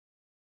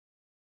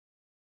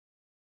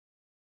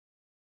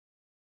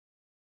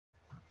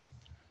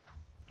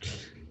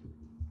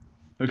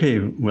Okay,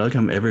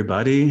 welcome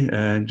everybody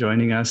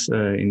joining us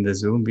in the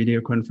Zoom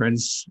video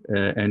conference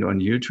and on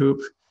YouTube.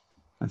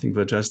 I think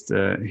we're just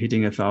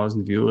hitting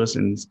 1,000 viewers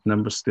and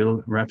numbers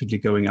still rapidly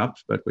going up,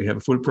 but we have a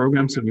full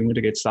program, so we want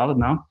to get started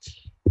now.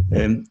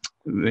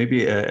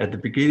 Maybe at the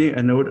beginning,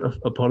 a note of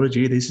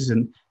apology. This is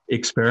an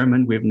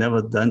experiment. We've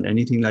never done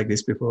anything like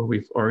this before.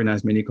 We've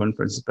organized many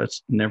conferences, but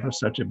never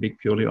such a big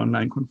purely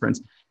online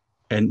conference.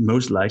 And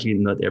most likely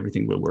not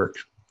everything will work.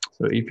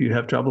 So if you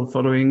have trouble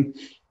following,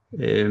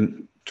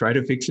 try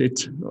to fix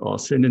it or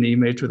send an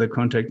email to the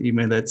contact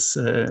email that's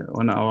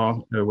on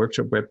our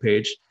workshop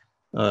webpage,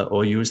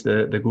 or use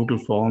the Google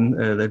form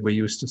that we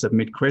use to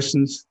submit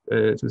questions,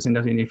 to send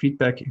us any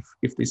feedback.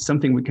 If there's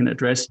something we can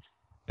address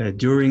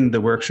during the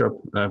workshop,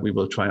 we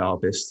will try our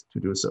best to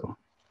do so.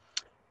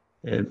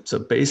 So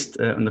based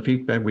on the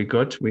feedback we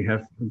got, we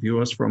have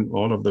viewers from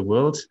all over the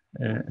world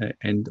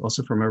and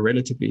also from a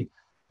relatively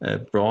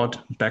broad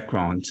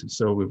background.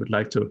 So we would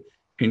like to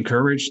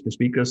encourage the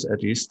speakers,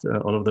 at least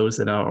all of those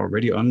that are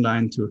already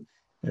online, to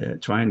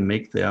try and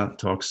make their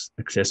talks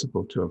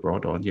accessible to a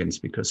broad audience,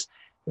 because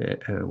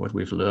what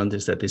we've learned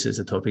is that this is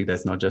a topic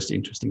that's not just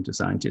interesting to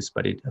scientists,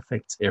 but it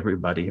affects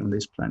everybody on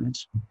this planet.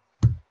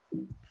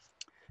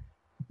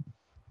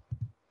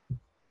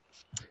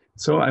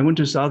 So I want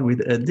to start with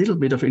a little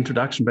bit of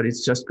introduction, but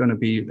it's just going to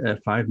be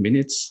 5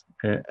 minutes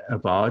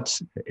about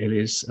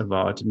ELLIS,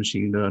 about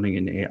machine learning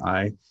and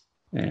AI,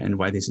 and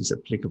why this is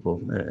applicable,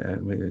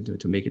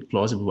 to make it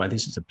plausible, why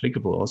this is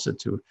applicable also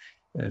to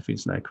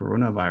fields like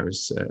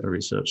coronavirus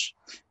research.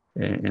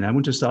 And I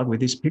want to start with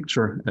this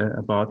picture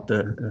about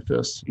the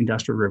first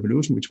industrial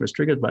revolution, which was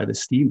triggered by the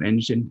steam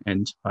engine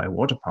and by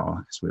water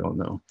power, as we all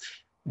know.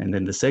 And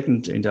then the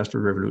second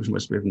industrial revolution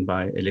was driven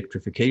by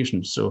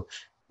electrification. So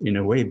in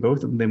a way,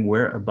 both of them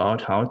were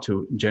about how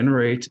to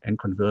generate and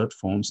convert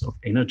forms of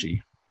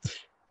energy.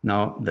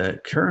 Now, the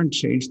current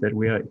change that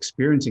we are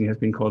experiencing has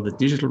been called the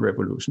digital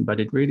revolution, but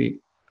it really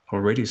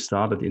already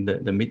started in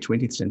the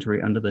mid-20th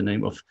century under the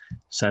name of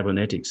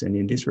cybernetics. And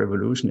in this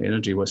revolution,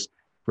 energy was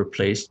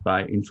replaced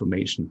by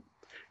information.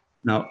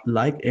 Now,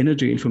 like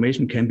energy,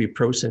 information can be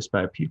processed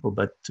by people,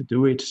 but to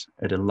do it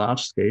at a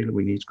large scale,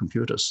 we need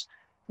computers.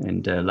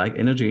 And like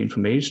energy,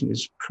 information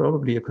is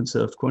probably a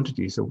conserved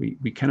quantity, so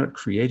we cannot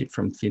create it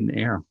from thin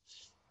air.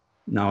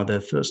 Now, the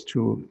first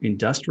two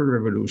industrial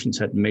revolutions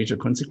had major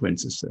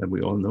consequences.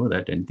 We all know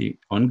that, and the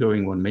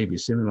ongoing one may be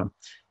similar.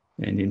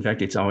 And in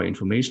fact, it's our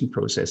information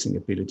processing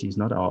abilities,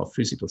 not our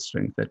physical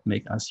strength, that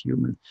make us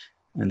human,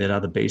 and that are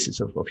the basis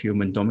of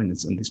human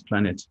dominance on this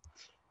planet.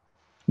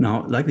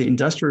 Now, like the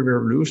industrial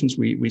revolutions,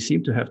 we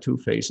seem to have two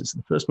phases.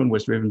 The first one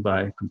was driven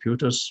by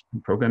computers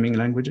and programming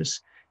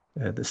languages.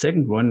 The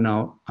second one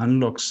now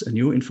unlocks a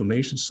new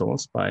information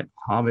source by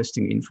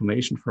harvesting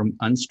information from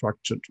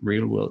unstructured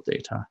real-world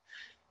data.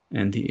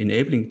 And the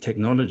enabling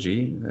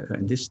technology,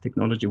 and this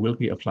technology will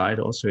be applied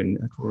also in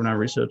corona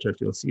research, as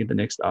you'll see in the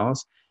next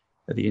hours.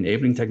 The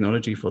enabling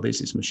technology for this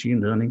is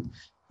machine learning,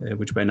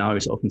 which by now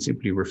is often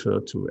simply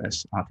referred to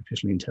as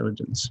artificial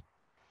intelligence.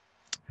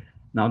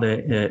 Now,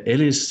 the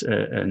ELLIS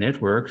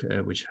network,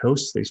 which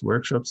hosts this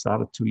workshop,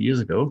 started 2 years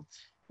ago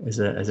as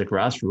a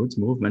grassroots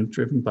movement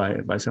driven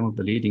by some of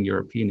the leading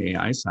European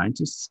AI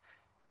scientists.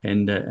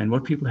 And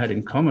what people had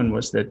in common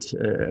was that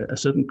a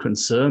certain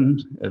concern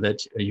that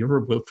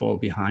Europe will fall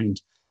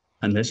behind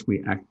unless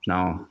we act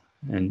now.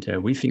 And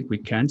we think we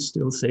can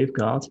still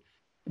safeguard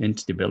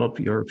and develop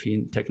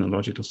European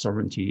technological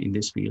sovereignty in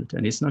this field.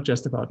 And it's not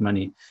just about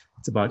money.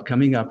 It's about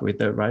coming up with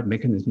the right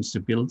mechanisms to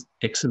build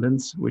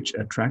excellence, which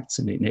attracts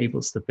and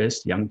enables the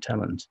best young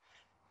talent.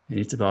 And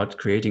it's about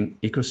creating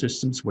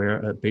ecosystems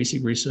where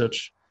basic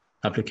research,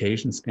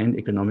 applications, and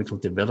economical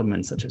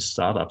development, such as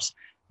startups,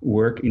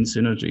 work in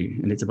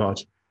synergy. And it's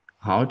about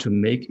how to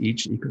make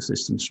each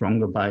ecosystem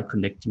stronger by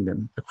connecting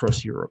them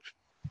across Europe.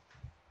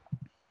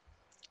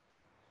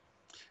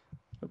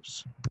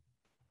 Oops.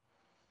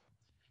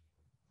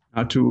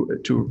 Now,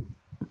 to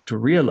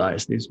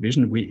realize this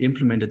vision, we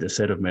implemented a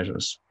set of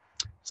measures.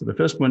 So the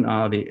first one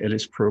are the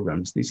ELLIS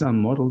programs. These are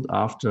modeled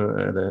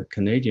after the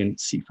Canadian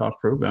CFAR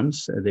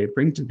programs. They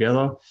bring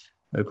together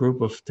a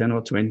group of 10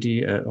 or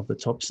 20 of the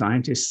top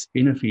scientists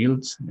in a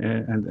field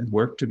and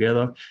work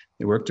together.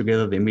 They work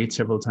together, they meet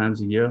several times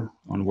a year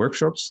on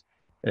workshops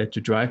to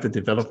drive the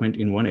development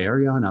in one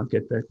area, and I'll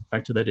get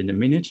back to that in a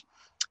minute.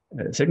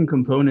 Second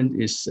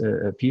component is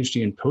a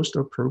PhD and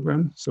postdoc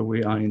program. So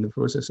we are in the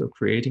process of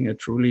creating a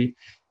truly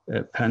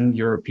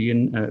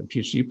pan-European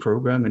PhD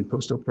program and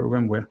postdoc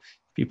program where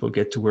people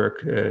get to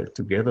work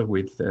together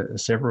with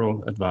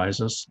several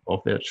advisors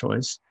of their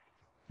choice,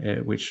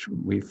 which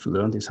we've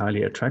learned is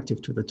highly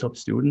attractive to the top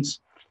students.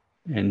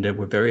 And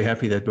we're very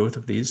happy that both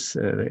of these,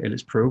 the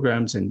ELLIS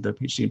programs and the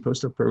PhD and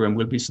postdoc program,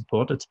 will be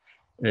supported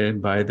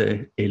by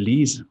the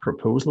ELLIS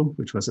proposal,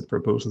 which was a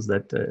proposal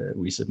that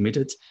we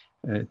submitted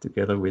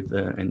together with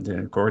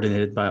and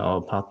coordinated by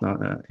our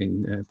partners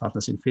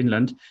in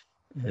Finland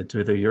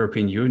to the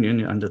European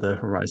Union under the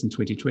Horizon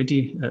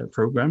 2020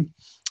 program.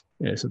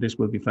 So this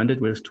will be funded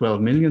with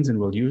 12 million, and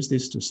we'll use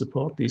this to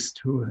support these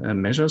two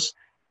measures.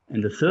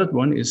 And the third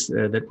one is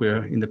that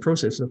we're in the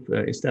process of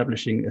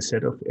establishing a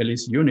set of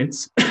ELLIS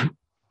units.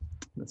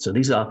 So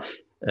these are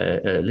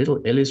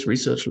little ELLIS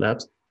research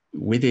labs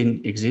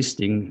within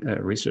existing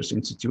research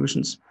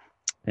institutions.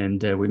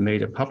 And we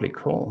made a public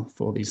call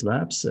for these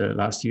labs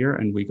last year,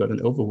 and we got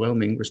an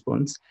overwhelming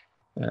response.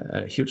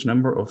 A huge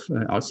number of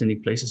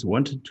outstanding places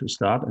wanted to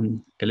start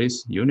an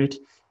ELLIS unit,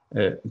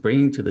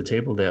 bringing to the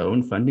table their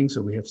own funding.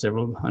 So we have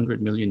several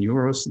hundred million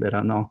euros that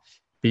are now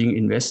being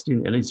invested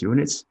in ELLIS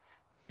units.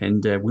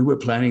 And we were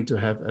planning to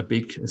have a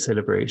big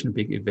celebration, a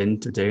big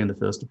event today on the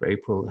 1st of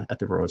April at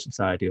the Royal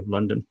Society of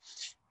London.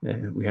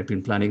 We had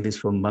been planning this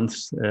for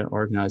months,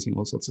 organizing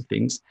all sorts of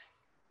things.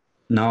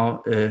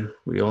 Now,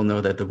 we all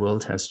know that the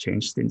world has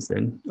changed since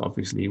then.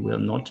 Obviously, we're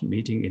not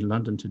meeting in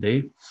London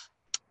today.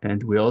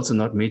 And we're also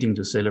not meeting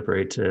to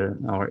celebrate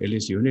our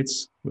ELLIS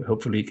units. We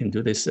hopefully can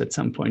do this at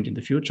some point in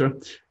the future.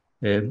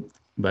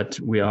 But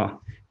we are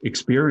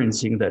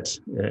experiencing that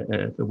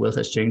the world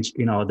has changed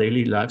in our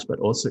daily lives, but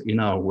also in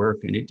our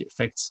work. And it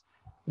affects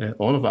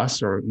all of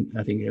us, or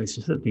I think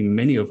certainly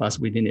many of us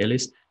within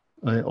ELLIS,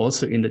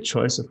 also in the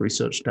choice of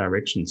research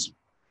directions.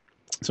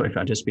 So if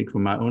I just speak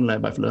from my own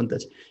lab, I've learned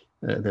that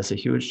there's a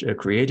huge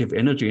creative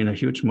energy and a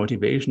huge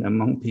motivation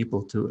among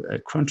people to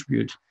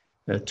contribute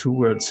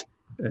towards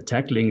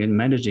tackling and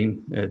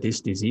managing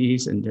this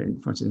disease. And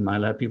for instance, in my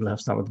lab, people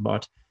have started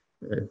about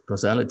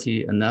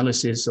causality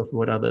analysis of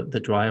what are the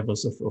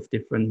drivers of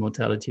different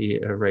mortality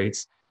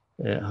rates,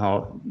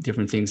 how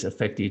different things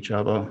affect each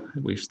other.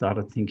 We've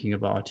started thinking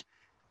about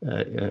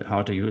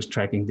how to use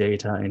tracking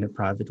data in a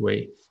private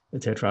way,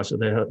 etc. So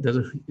there's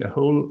a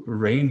whole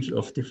range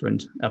of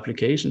different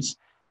applications,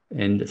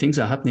 and things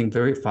are happening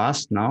very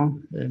fast now,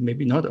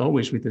 maybe not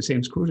always with the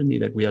same scrutiny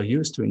that we are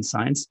used to in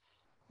science,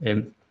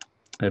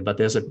 but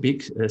there's a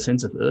big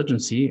sense of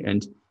urgency,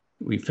 and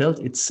we felt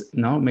it's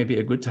now maybe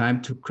a good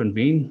time to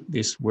convene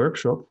this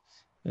workshop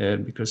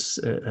because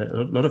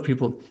a lot of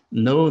people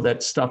know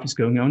that stuff is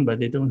going on, but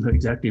they don't know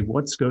exactly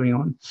what's going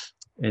on.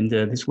 And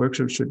this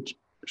workshop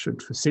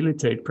should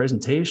facilitate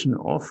presentation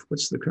of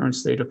what's the current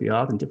state of the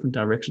art in different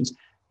directions.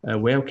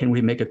 Where can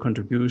we make a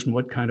contribution?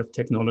 What kind of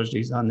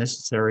technologies are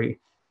necessary?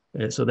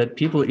 So that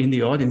people in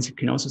the audience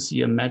can also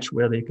see a match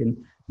where they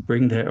can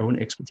bring their own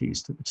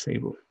expertise to the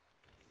table.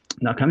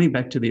 Now, coming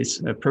back to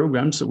this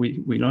program, so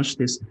we launched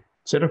this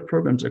set of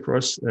programs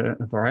across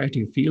a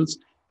variety of fields,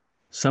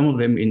 some of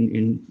them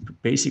in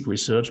basic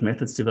research,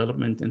 methods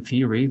development and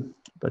theory,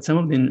 but some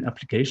of them in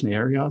application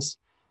areas,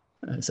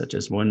 such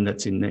as one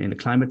that's in the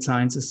climate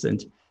sciences.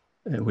 And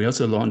we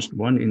also launched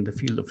one in the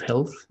field of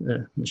health,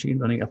 machine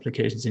learning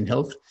applications in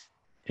health.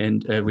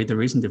 And with the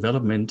recent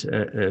development,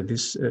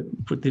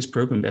 put this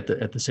program at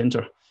the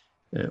center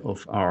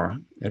of our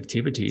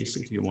activities,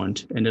 if you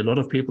want. And a lot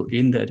of people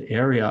in that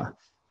area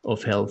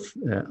of health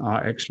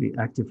are actually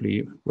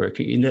actively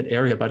working in that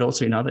area, but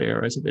also in other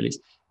areas of ELLIS,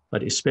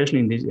 but especially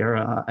in this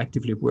area are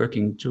actively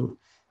working to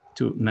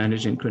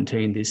manage and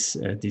contain this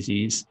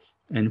disease.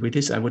 And with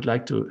this, I would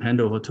like to hand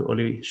over to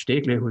Olli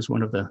Stegle, who is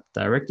one of the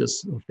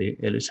directors of the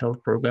ELLIS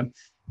Health Program,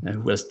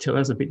 who will tell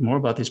us a bit more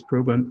about this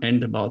program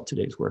and about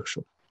today's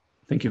workshop.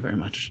 Thank you very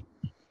much.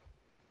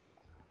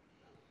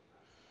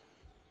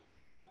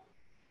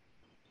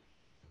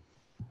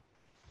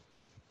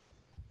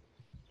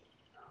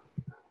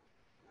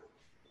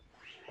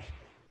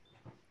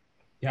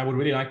 Yeah, I would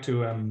really like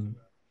to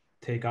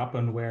take up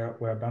on where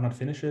Bernhard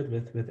finished it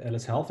with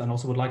ELLIS Health, and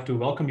also would like to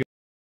welcome you